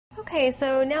Okay,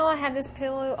 so now I have this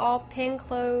pillow all pinned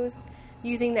closed.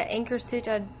 Using the anchor stitch,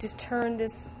 I just turned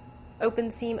this open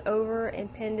seam over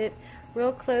and pinned it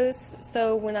real close.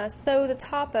 So when I sew the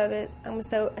top of it, I'm going to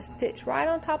sew a stitch right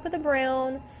on top of the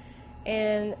brown,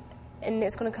 and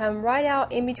it's going to come right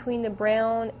out in between the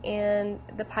brown and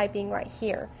the piping right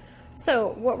here.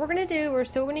 So what we're going to do, we're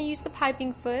still going to use the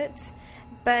piping foot,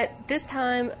 but this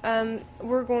time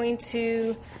we're going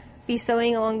to be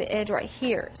sewing along the edge right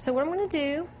here. So what I'm going to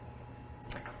do,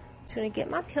 I'm just going to get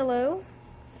my pillow.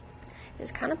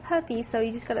 It's kind of puffy, so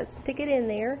you just got to stick it in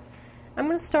there. I'm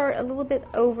going to start a little bit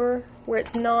over where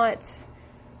it's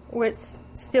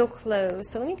still closed.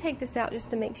 So let me take this out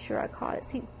just to make sure I caught it.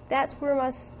 See, that's where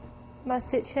my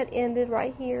stitch had ended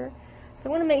right here. So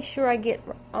I want to make sure I get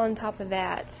on top of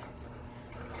that. So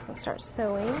I'll start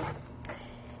sewing.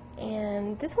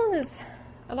 And this one is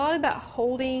a lot about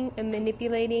holding and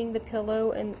manipulating the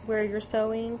pillow and where you're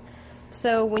sewing.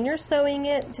 So when you're sewing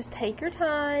it, just take your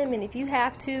time, and if you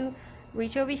have to,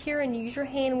 reach over here and use your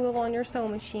hand wheel on your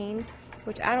sewing machine,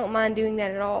 which I don't mind doing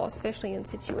that at all, especially in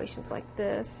situations like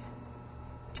this.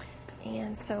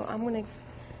 And so I'm going to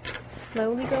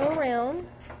slowly go around.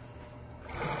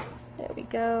 There we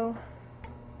go.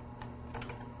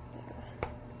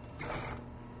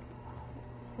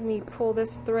 Let me pull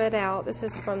this thread out. This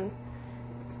is from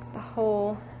the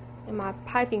hole in my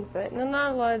piping foot. Now,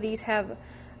 not a lot of these have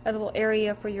a little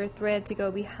area for your thread to go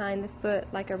behind the foot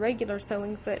like a regular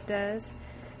sewing foot does.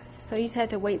 So you just have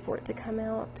to wait for it to come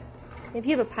out. If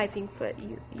you have a piping foot,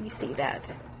 you see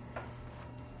that.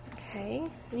 Okay,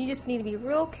 and you just need to be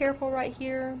real careful right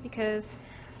here because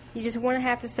you just want to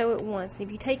have to sew it once. And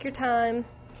if you take your time,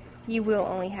 you will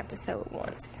only have to sew it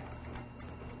once.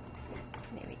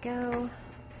 There we go.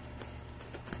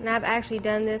 And I've actually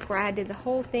done this where I did the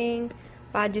whole thing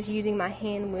by just using my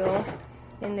hand wheel.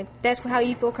 And if that's how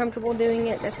you feel comfortable doing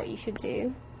it, that's what you should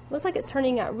do. Looks like it's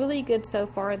turning out really good so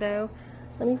far, though.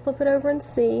 Let me flip it over and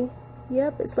see.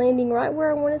 Yep, it's landing right where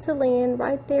I want it to land,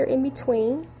 right there in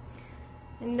between.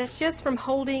 And that's just from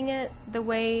holding it the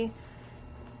way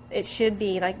it should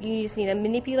be. Like, you just need to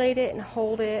manipulate it and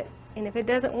hold it. And if it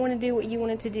doesn't want to do what you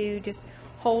want it to do, just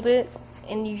hold it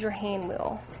and use your hand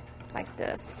wheel like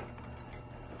this,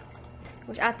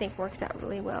 which I think works out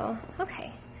really well.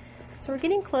 Okay. So we're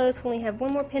getting close. We only have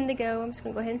one more pin to go. I'm just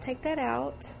going to go ahead and take that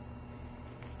out.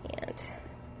 And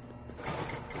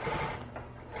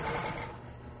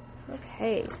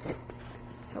okay,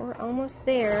 so we're almost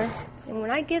there. And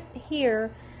when I get here,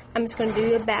 I'm just going to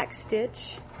do a back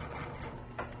stitch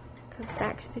because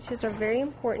back stitches are very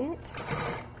important.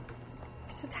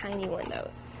 Just a tiny one, though.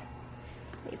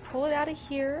 Let me pull it out of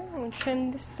here. I'm going to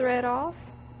trim this thread off.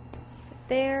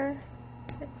 There.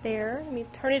 There. Let me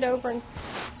turn it over and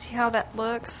see how that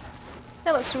looks.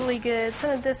 That looks really good. Some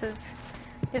of this is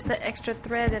just the extra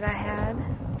thread that I had.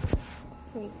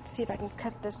 Let me see if I can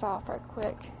cut this off right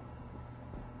quick.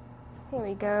 Here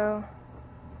we go.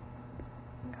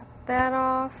 Got that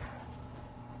off.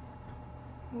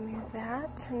 Move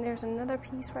that. And there's another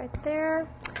piece right there.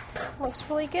 Looks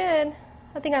really good.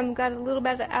 I think I've got a little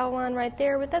bit of outline right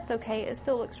there, but that's okay. It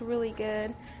still looks really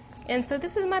good. And so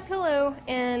this is my pillow,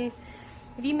 and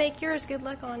if you make yours, good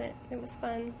luck on it. It was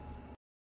fun.